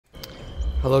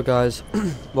Hello guys,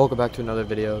 welcome back to another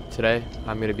video. Today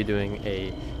I'm going to be doing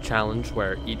a challenge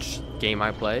where each game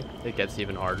I play, it gets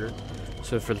even harder.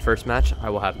 So for the first match, I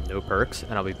will have no perks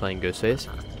and I'll be playing Ghostface.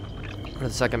 For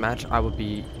the second match, I will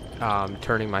be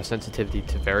turning my sensitivity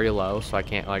to very low, so I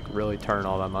can't like really turn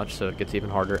all that much, so it gets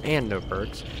even harder, and no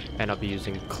perks. And I'll be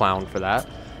using Clown for that.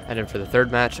 And then for the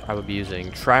third match, I will be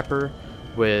using Trapper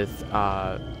with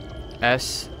A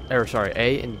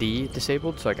and D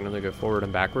disabled, so I can only go forward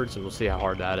and backwards, and we'll see how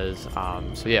hard that is.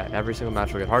 So yeah, every single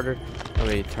match will get harder. Let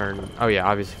me turn. Oh yeah,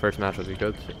 obviously first match will be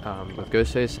with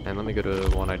Ghostface, and let me go to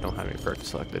the one I don't have any perks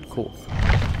selected. Cool.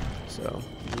 So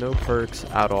no perks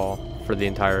at all for the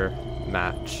entire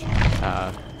match,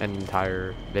 and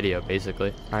entire video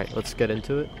basically. All right, let's get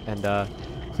into it, and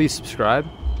please subscribe.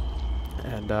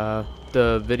 And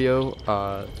the video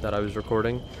that I was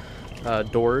recording.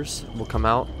 Doors will come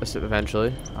out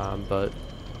eventually, but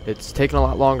it's taken a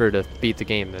lot longer to beat the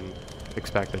game than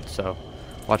expected, so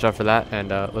watch out for that, and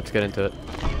let's get into it.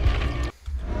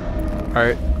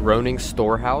 Alright, Groaning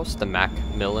Storehouse, the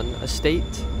Macmillan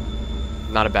Estate.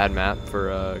 Not a bad map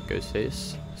for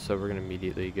Ghostface, so we're gonna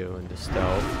immediately go into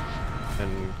stealth.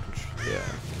 And yeah,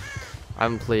 I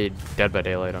haven't played Dead by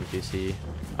Daylight on PC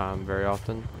very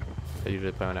often. I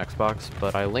usually play on Xbox,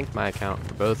 but I linked my account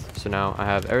for both, so now I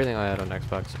have everything I had on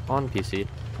Xbox on PC,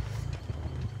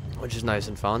 which is nice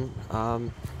and fun.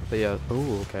 But yeah,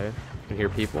 ooh, okay. I can hear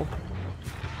people.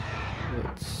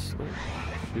 Let's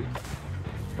shoot.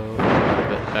 Oh,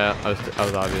 yeah, I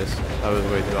was obvious. I was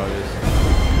way too obvious.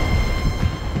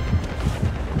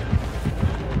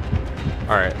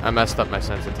 Alright, I messed up my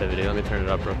sensitivity. Let me turn it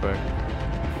up real quick.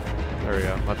 There we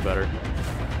go, much better.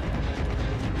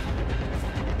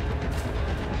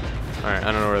 Alright,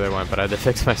 I don't know where they went, but I had to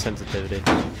fix my sensitivity.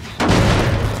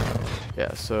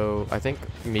 Yeah, so I think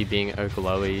me being a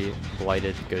glowy,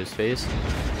 blighted Ghostface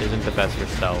isn't the best for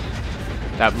stealth.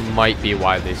 That might be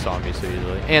why they saw me so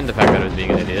easily. And the fact that I was being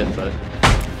an idiot, but...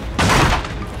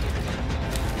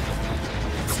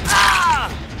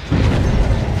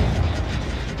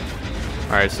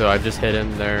 Alright, so I just hit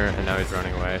him there, and now he's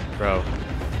running away. Bro,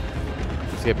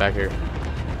 let's get back here.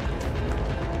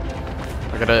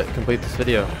 I gotta complete this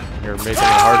video. You're making it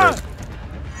harder.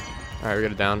 Alright, we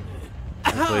got it down.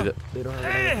 Hopefully they don't have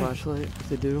another flashlight. If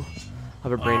they do, I'll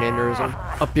have a brain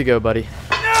aneurysm. Up you go, buddy.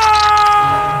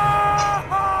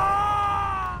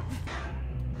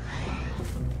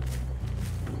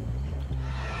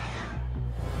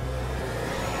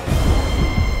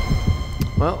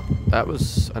 Well, that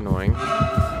was annoying.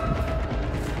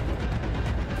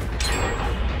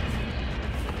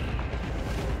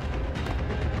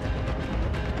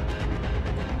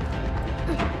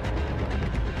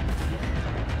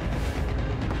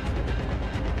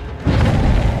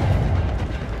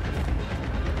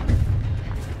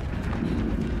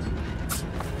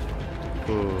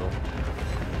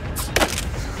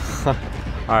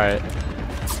 Alright,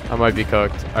 I might be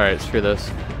cooked. Alright, screw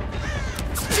this.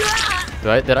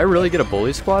 Did I really get a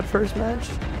bully squad first match?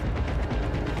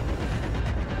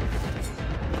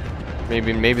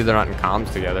 Maybe they're not in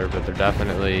comms together, but they're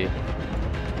definitely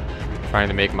trying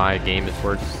to make my game as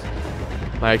worse.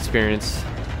 My experience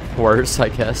worse, I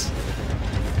guess.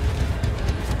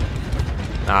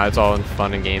 Nah, it's all in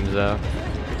fun and games though.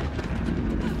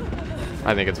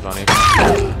 I think it's funny.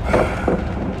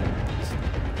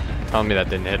 Telling me that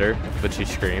didn't hit her, but she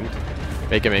screamed.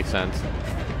 Make it make sense.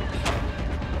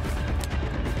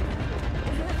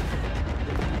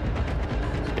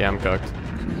 Yeah, I'm cooked.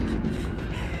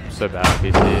 So bad at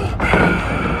PC.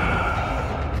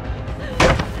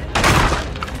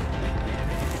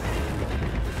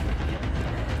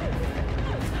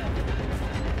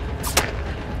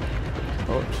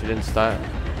 Oh, she didn't stop.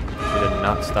 She did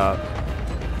not stop.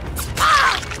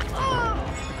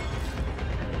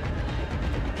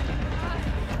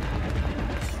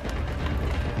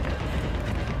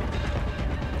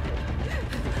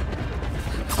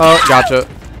 Oh, gotcha.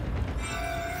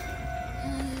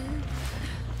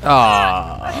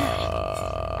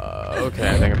 Okay,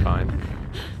 I think I'm fine.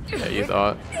 Yeah, you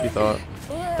thought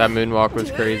that moonwalk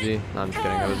was crazy? No, I'm just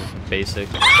kidding. That was just basic,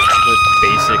 most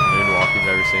basic moonwalk you've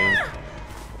ever seen.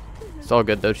 It's all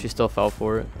good though. She still fell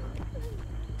for it.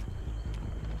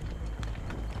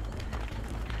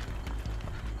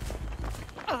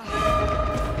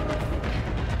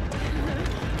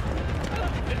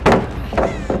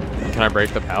 Can I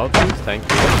break the pallet, please? Thank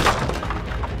you.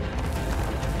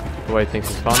 The way he thinks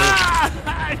it's funny.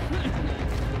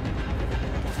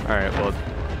 Alright, well,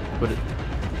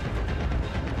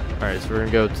 alright, so we're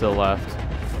gonna go to the left.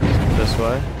 This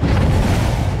way.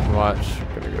 Watch.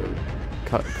 Gonna go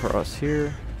cut across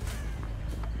here.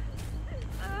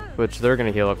 Which they're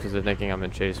gonna heal up because they're thinking I'm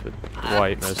in chase with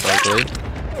White, most likely. Did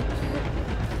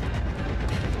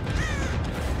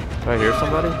I hear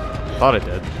somebody? Thought I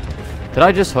did. Did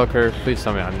I just hook her? Please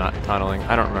tell me I'm not tunneling.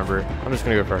 I don't remember. I'm just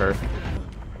gonna go for her.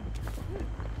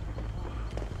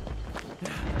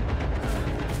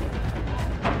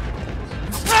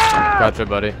 Gotcha,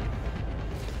 buddy.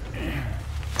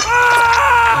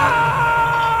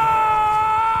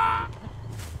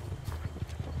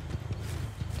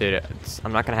 Dude,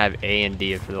 I'm not gonna have A and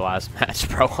D for the last match,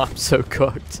 bro. I'm so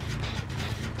cooked.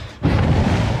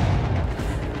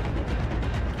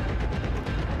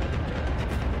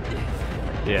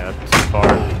 Yeah, too far.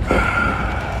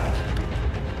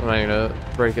 I'm not gonna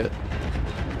break it.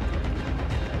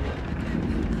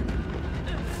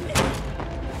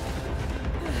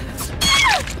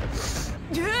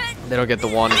 They don't get the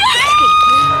one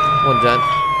gen.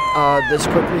 This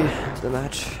quickly to the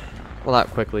match. Well,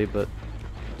 not quickly, but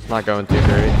it's not going too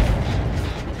great.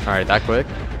 Alright, that quick?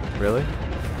 Really?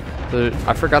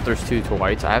 I forgot there's 2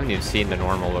 Dwights. I haven't even seen the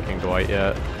normal looking Dwight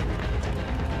yet.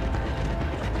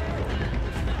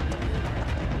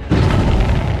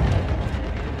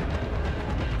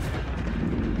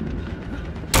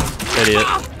 Idiot.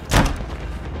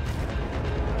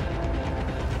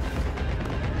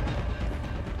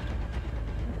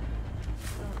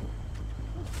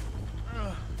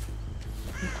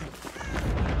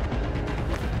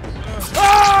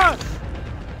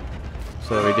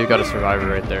 So we do got a survivor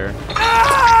right there.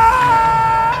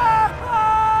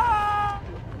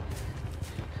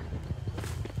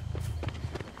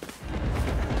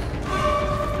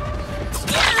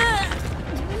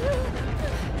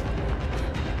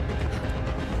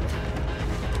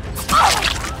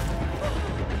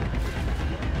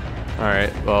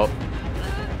 Alright, well.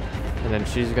 And then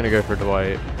she's gonna go for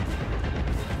Dwight.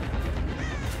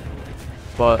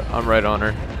 But I'm right on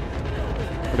her.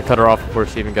 I'm gonna cut her off before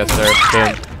she even gets there.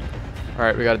 Damn.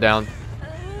 Alright, we got it down.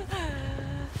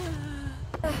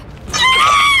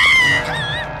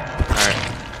 Alright.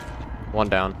 1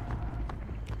 down.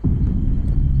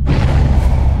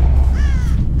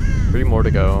 3 more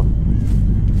to go.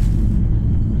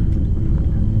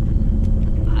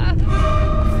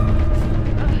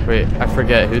 Wait, I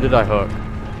forget. Who did I hook?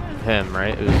 Him,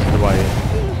 right? It was Dwight.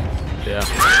 Yeah.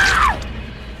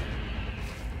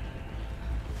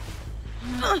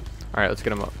 Alright, let's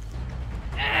get him up.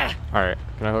 Alright,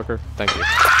 can I hook her? Thank you.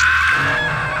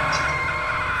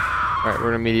 Alright, we're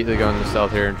gonna immediately go in the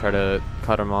stealth here and try to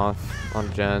cut him off on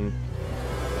Jen.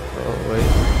 Oh, wait.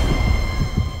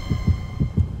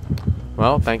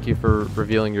 Well, thank you for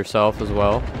revealing yourself as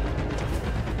well.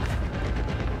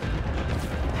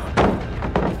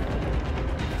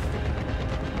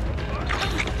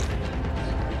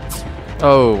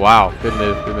 Oh, wow. Good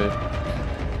move, good move.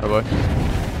 Oh, boy.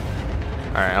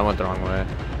 Alright, I went the wrong way.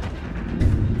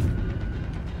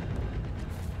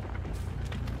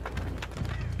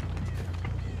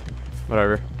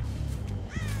 Whatever.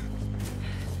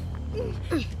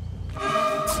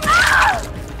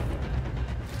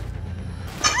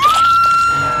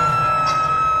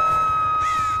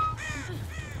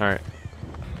 Alright.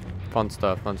 Fun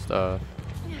stuff, fun stuff.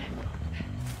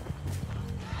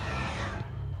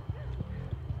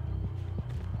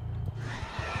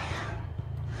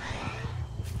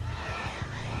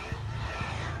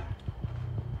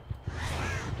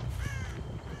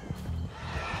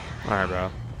 Alright,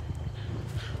 bro.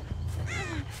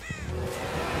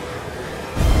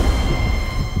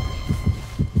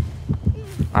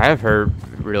 I have her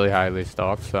really highly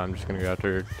stalked, so I'm just gonna go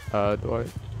after Dwight.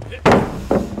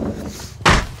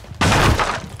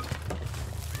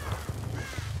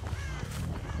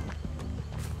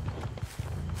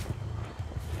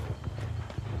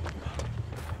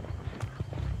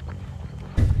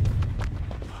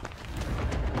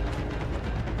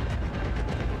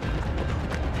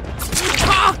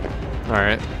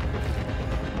 Alright.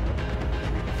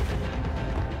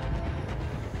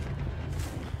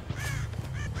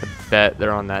 I bet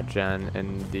they're on that gen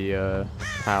in the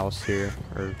house here.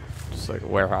 Or just like a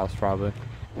warehouse probably.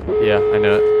 Yeah, I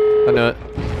know it. I know it.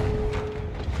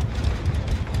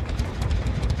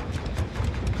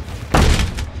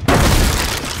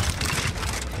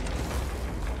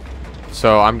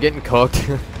 So I'm getting cooked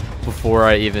before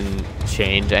I even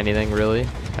change anything really.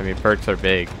 I mean perks are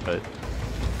big, but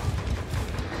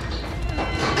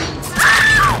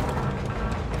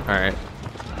alright.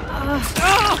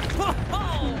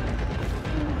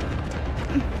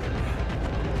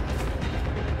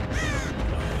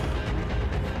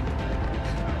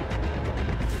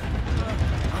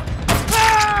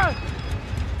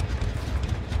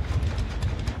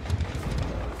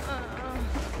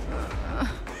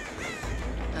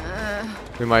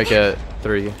 We might get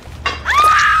 3.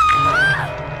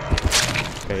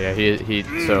 Okay, yeah, he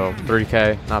so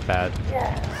 3K, not bad.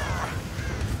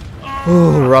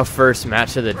 Ooh, rough first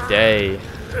match of the day.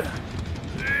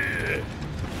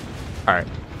 Alright.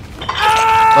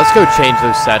 Let's go change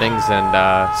those settings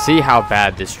and see how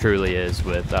bad this truly is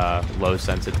with low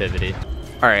sensitivity.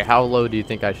 Alright, how low do you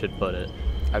think I should put it?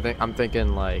 I'm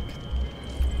thinking like,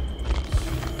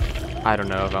 I don't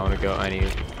know if I want to go any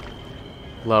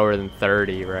lower than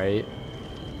 30, right?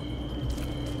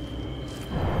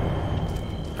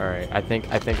 All right, I think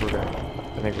we're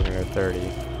gonna go 30.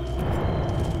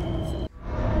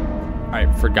 All right,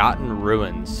 Forgotten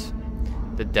Ruins,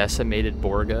 the Decimated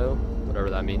Borgo, whatever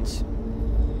that means.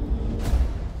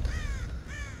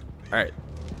 All right.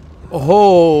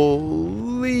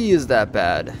 Holy, is that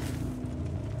bad?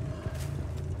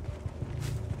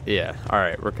 Yeah. All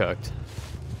right, we're cooked.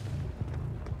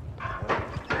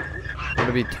 I'm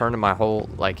gonna be turning my whole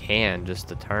like hand just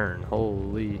to turn.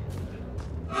 Holy.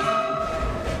 Alright.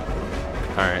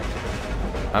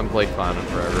 I haven't played clowning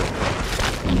forever.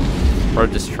 Or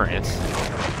just trance.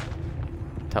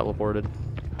 Teleported.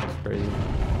 That's crazy.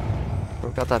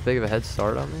 Don't got that big of a head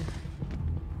start on me.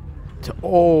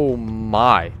 Oh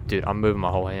my. Dude, I'm moving my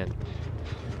whole hand.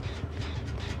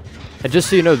 And just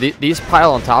so you know, these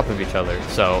pile on top of each other.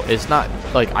 So it's not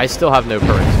like I still have no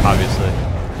perks, obviously.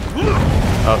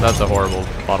 Oh, that's a horrible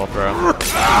bottle throw.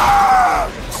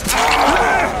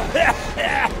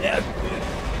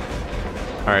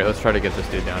 Alright, let's try to get this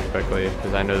dude down quickly,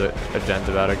 because I know that a gen's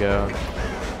about to go.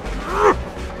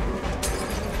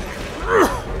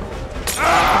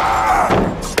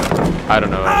 I don't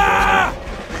know what I'm doing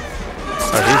there.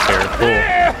 Oh, he's here. Cool.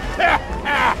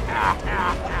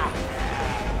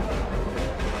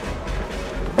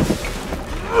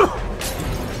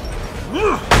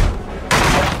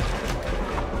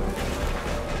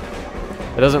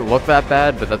 It doesn't look that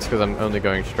bad, but that's because I'm only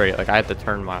going straight. Like, I have to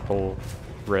turn my whole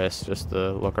wrist just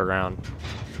to look around.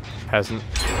 Peasant.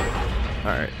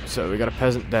 Alright, so we got a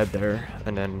peasant dead there,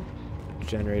 and then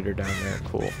generator down there.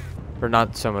 Cool. Or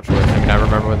not so much worse. I mean, I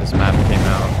remember when this map came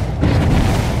out.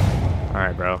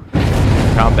 Alright, bro.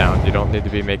 Calm down. You don't need to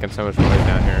be making so much noise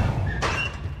down here.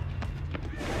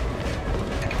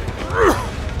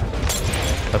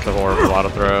 That's a horrible auto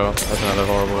throw. That's another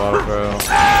horrible auto throw.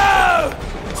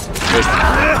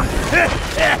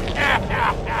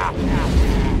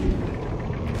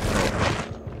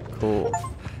 Cool.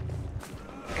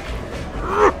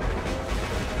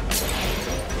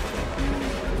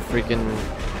 Freaking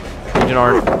Agent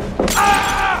Orange.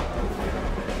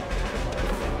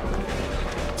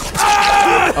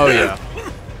 Oh yeah.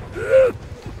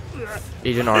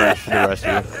 Agent Orange should arrest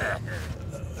you.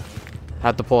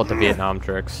 Had to pull out the Vietnam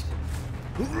tricks.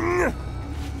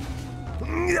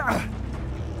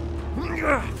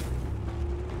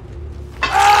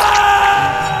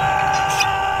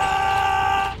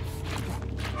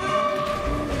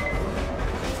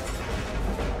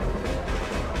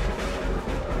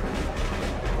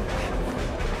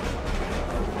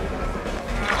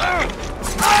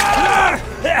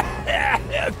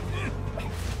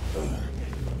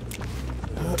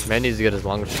 Man needs to get his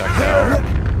lungs checked out.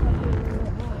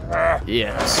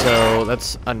 Yeah, so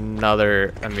that's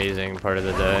another amazing part of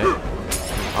the day.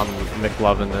 I'm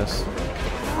McLovin' this.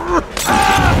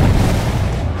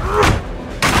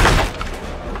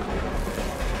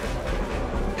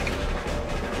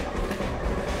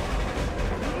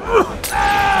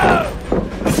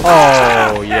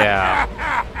 Oh yeah.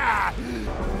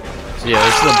 So yeah,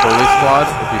 this is a bully squad,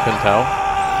 if you couldn't tell.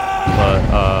 But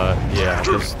yeah,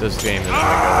 this game isn't gonna go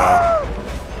well.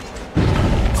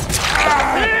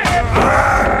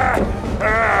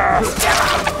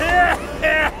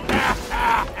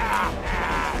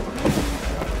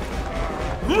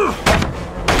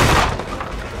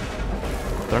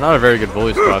 They're not a very good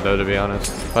bully squad though, to be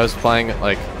honest. If I was playing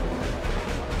like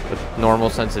with normal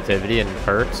sensitivity and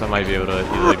perks, I might be able to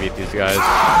easily beat these guys.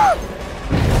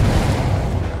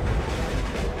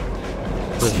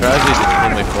 The strategy is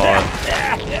extremely flawed.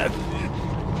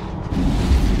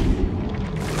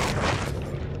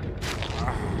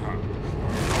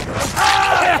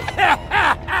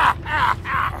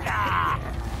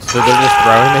 So they're just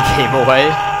throwing the game away?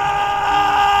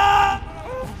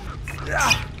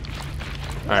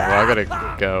 Alright, well I gotta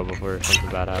go before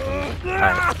something bad happens.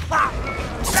 Alright.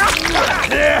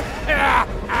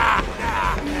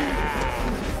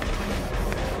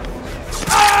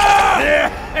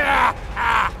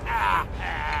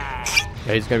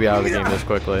 Yeah, he's gonna be out of the game this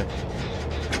quickly.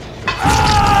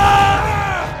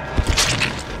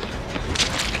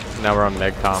 Now we're on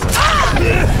Meg Thomas.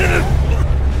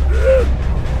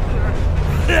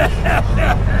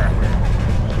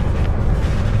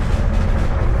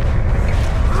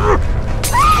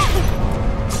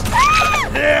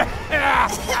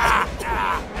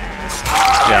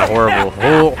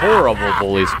 horrible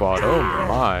bully squad. Oh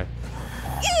my.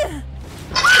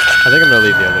 I think I'm gonna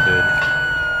leave the other dude.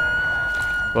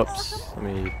 Whoops. Let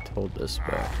me hold this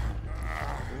back.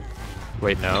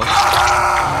 Wait, no.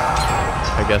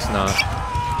 I guess not.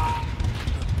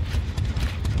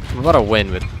 I'm about to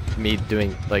win with me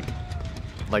doing like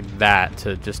that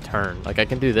to just turn. Like I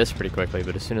can do this pretty quickly,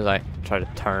 but as soon as I try to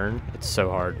turn, it's so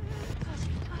hard.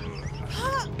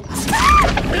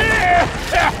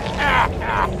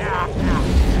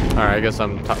 Alright, I guess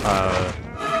I'm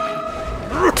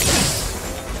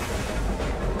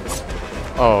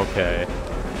oh, okay.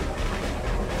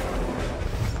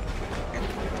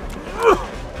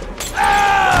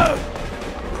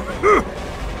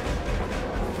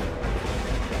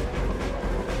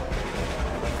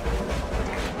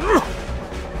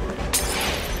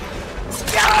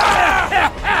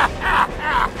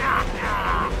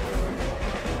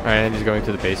 Alright, and he's going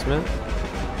to the basement.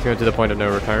 He's going to the point of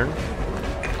no return.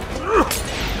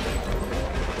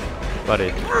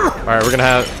 Buddy. Alright, we're gonna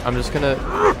have... I'm just gonna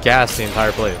gas the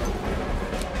entire plate.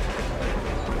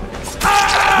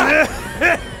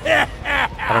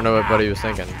 I don't know what Buddy was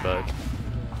thinking, but...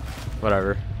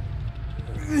 whatever.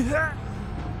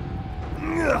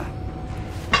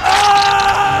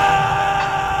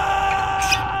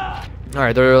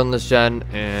 Alright, they're on this gen,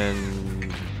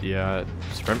 and... yeah...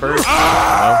 sprint bird?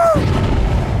 I don't know.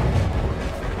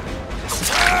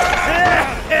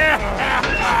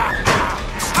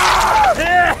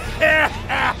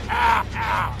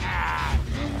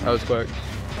 That was quick.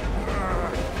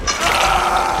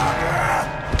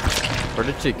 Where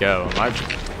did she go? Am I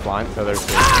flying? Oh, there's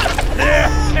she.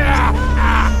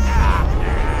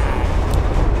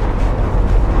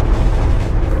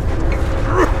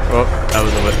 Oh, that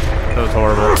was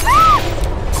horrible.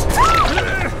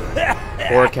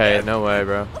 4K, no way,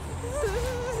 bro.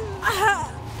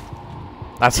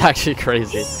 That's actually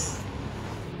crazy.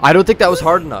 I don't think that was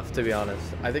hard enough, to be honest.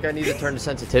 I think I need to turn the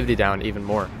sensitivity down even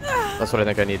more. That's what I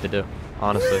think I need to do,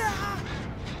 honestly.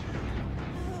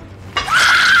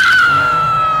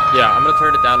 Yeah, I'm gonna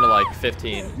turn it down to like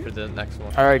 15 for the next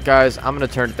one. All right, guys, I'm gonna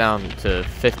turn it down to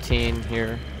 15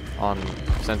 here on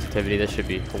sensitivity. This should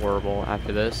be horrible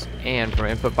after this. And for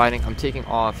input binding, I'm taking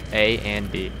off A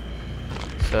and D.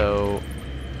 So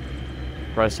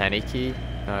press any key.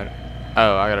 Oh,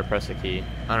 I gotta press a key.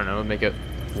 I don't know, we'll make it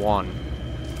 1.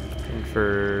 And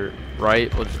for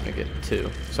right, we'll just make it 2.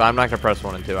 So I'm not gonna press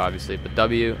 1 and 2, obviously, but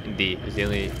W and D is the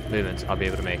only movements I'll be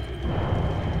able to make.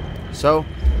 So,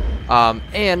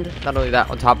 and not only that,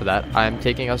 on top of that, I'm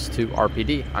taking us to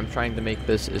RPD. I'm trying to make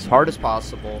this as hard as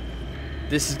possible.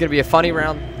 This is gonna be a funny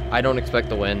round. I don't expect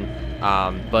to win,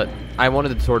 but I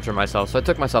wanted to torture myself, so I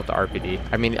took myself to RPD.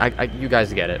 I mean, you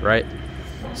guys get it, right?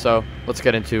 So let's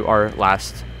get into our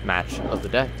last match of the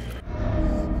day.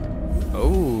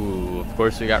 Oh, of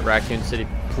course we got Raccoon City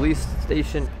Police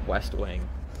Station West Wing.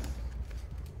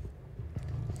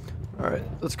 Alright,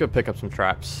 let's go pick up some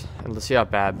traps and let's see how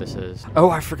bad this is. Oh,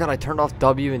 I forgot I turned off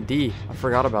W and D. I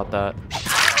forgot about that.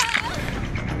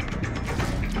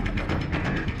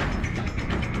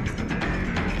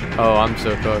 Oh, I'm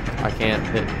so cooked. I can't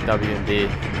hit W and D.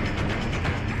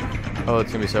 Oh,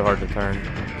 it's gonna be so hard to turn.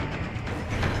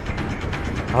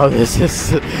 Oh, this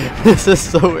is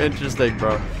so interesting,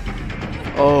 bro.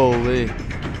 Holy.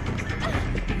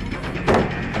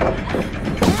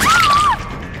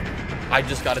 I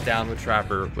just got it down with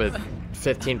Trapper with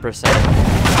 15%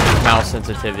 mouse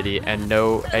sensitivity and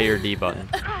no A or D button.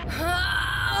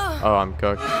 Oh, I'm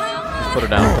cooked. Just put her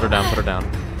down, put her down, put her down.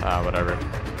 Ah, whatever.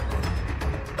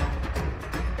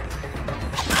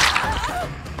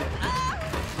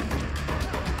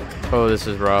 Oh, this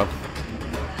is rough.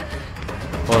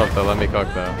 Hold up though, let me cook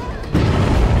though.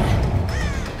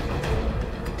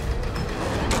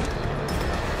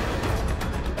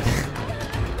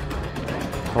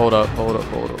 Hold up, hold up,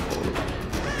 hold up, hold up.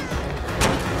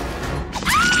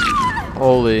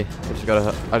 Holy, I just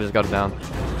got it down.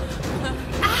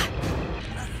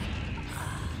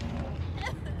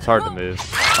 It's hard to move.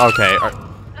 Okay.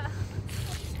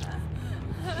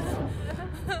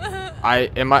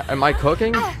 Am I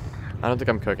cooking? I don't think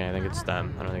I'm cooking. I think it's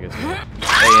them. I don't think it's me. A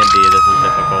and D. This is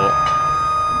difficult.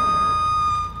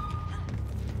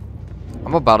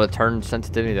 I'm about to turn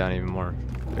sensitivity down even more,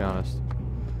 to be honest.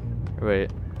 Wait.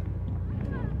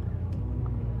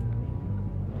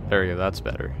 There we go. That's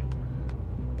better.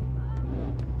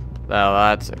 No,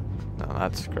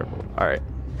 that's crippled. All right.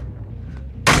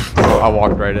 Oh, I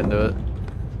walked right into it.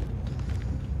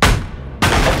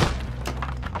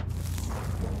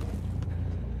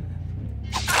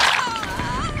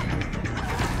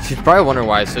 She's probably wondering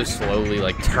why I so slowly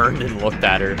like turned and looked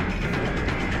at her.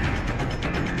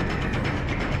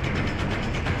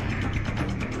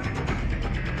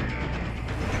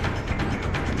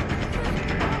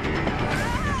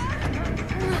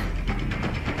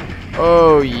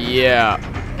 Oh yeah.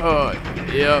 Oh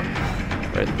yep.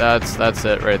 Right, that's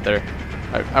it right there.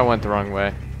 I went the wrong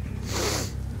way.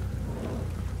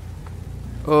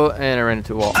 Oh, and I ran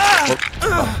into a wall.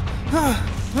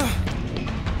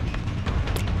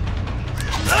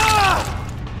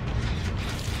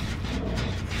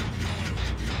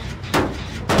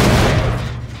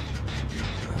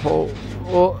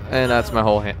 Oh, and that's my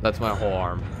whole hand. That's my whole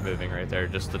arm moving right there,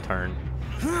 just to turn.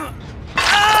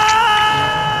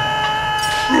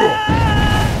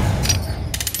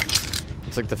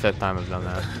 It's like the 5th time I've done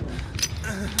that.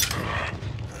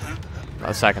 A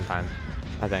 2nd time,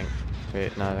 I think.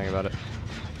 Wait, now I think about it.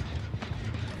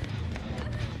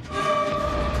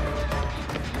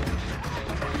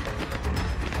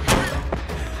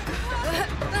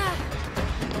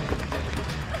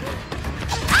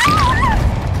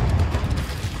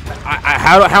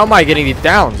 How am I getting these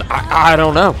downs? I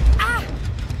don't know.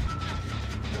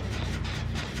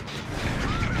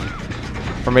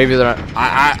 Or maybe they're not,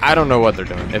 I don't know what they're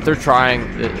doing. If they're trying,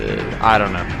 I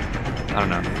don't know. I don't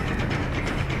know.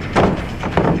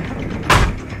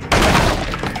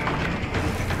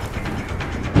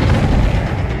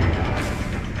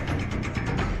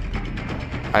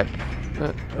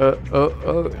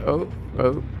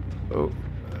 Oh.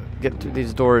 Getting through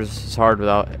these doors is hard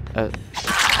without A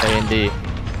and D.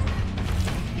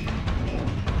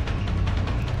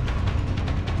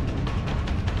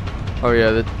 Oh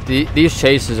yeah, these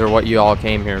chases are what you all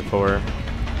came here for.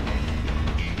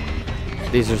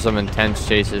 These are some intense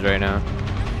chases right now.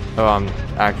 Oh, I'm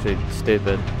actually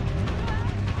stupid.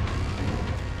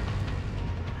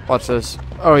 Watch this.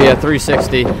 Oh yeah,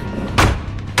 360.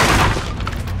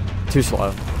 Too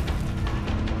slow.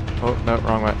 Oh, no,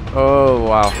 wrong way. Oh,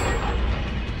 wow.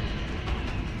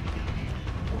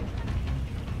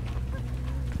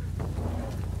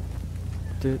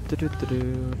 Do, do, do, do,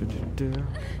 do, do, do.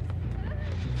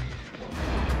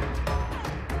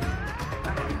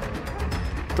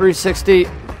 $360.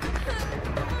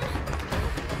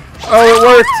 Oh, it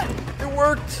worked. It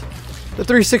worked. The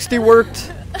 360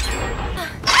 worked.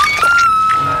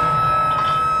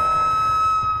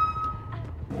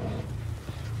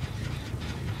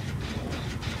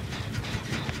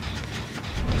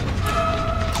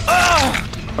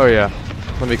 Oh yeah,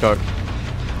 let me cook.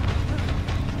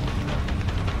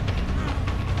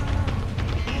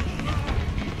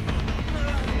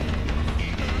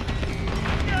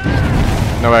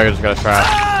 No way, I just got a trap.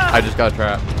 I just got a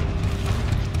trap.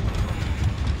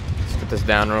 Let's get this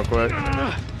down real quick.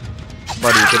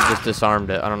 Buddy, you could have just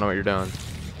disarmed it. I don't know what you're doing.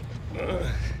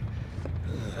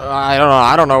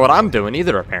 I don't know what I'm doing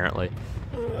either, apparently.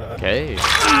 Okay.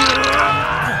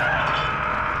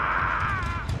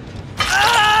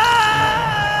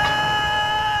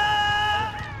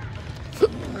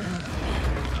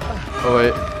 Oh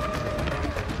wait.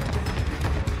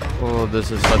 Oh, this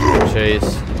is such a good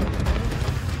chase.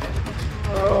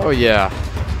 Oh yeah.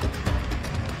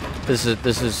 This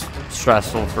is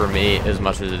stressful for me as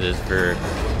much as it is for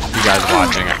you guys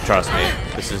watching. Trust me,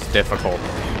 this is difficult.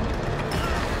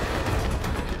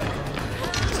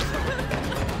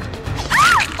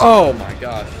 Oh my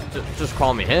gosh! Just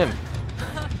call me him.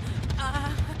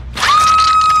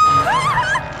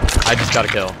 I just got a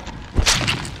kill.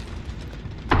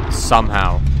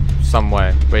 Somehow, some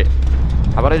way. Wait,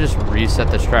 how about I just reset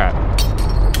this trap?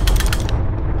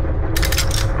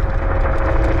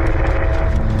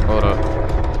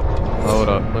 Hold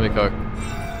up, let me cook.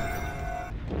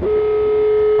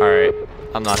 Alright,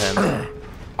 I'm not him.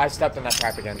 I stepped in that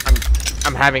trap again.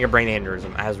 I'm having a brain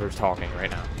aneurysm as we're talking right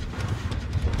now.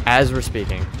 As we're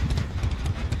speaking.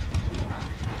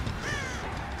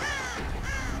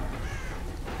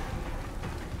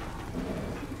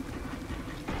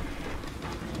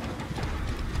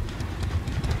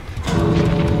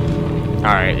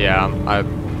 Alright, yeah,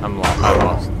 I'm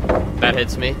lost. That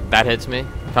hits me. That hits me.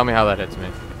 Tell me how that hits me.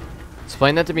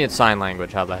 Explain that to me in sign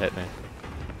language, how that hit me.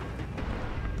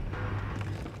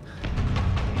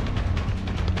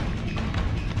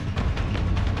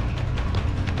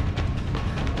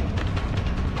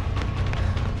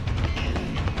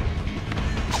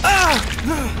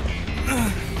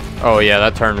 Oh yeah,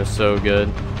 that turn was so good.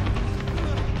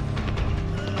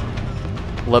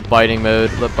 Lip biting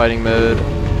mode, lip biting mode.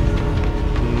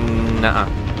 Nuh-uh.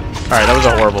 Alright, that was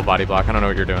a horrible body block. I don't know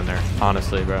what you're doing there.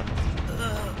 Honestly, bro.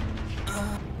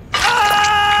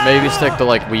 Maybe stick to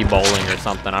like Wii Bowling or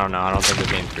something. I don't know. I don't think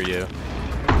this game's for you.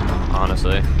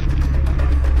 Honestly.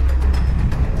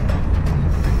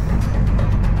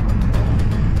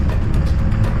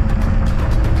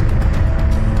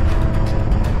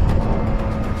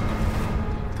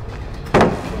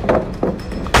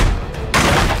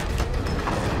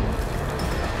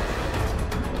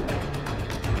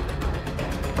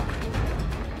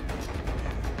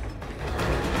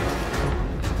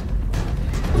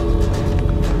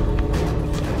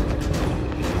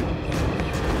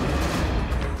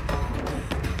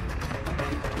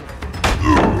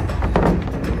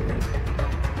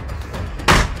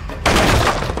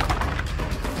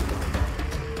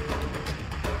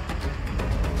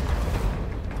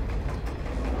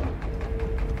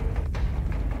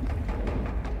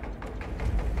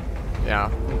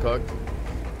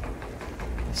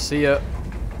 See ya.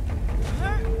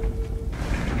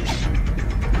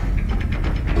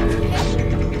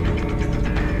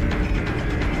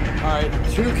 Alright,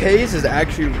 2Ks is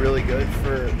actually really good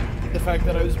for the fact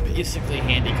that I was basically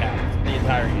handicapped the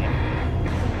entire game.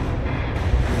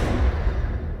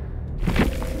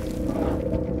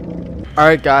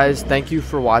 Alright guys, thank you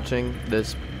for watching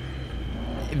this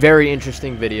very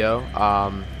interesting video.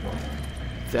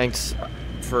 Thanks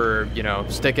for, you know,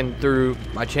 sticking through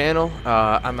my channel.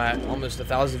 I'm at almost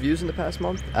 1,000 views in the past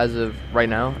month as of right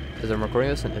now, as I'm recording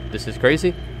this, and this is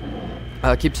crazy.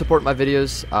 Keep supporting my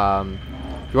videos.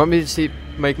 If you want me to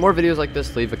make more videos like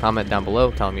this, leave a comment down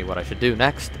below telling me what I should do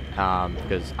next,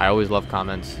 because I always love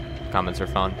comments. Comments are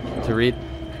fun to read.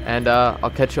 And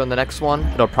I'll catch you on the next one.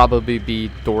 It'll probably be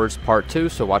Doors Part 2,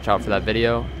 so watch out for that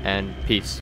video, and peace.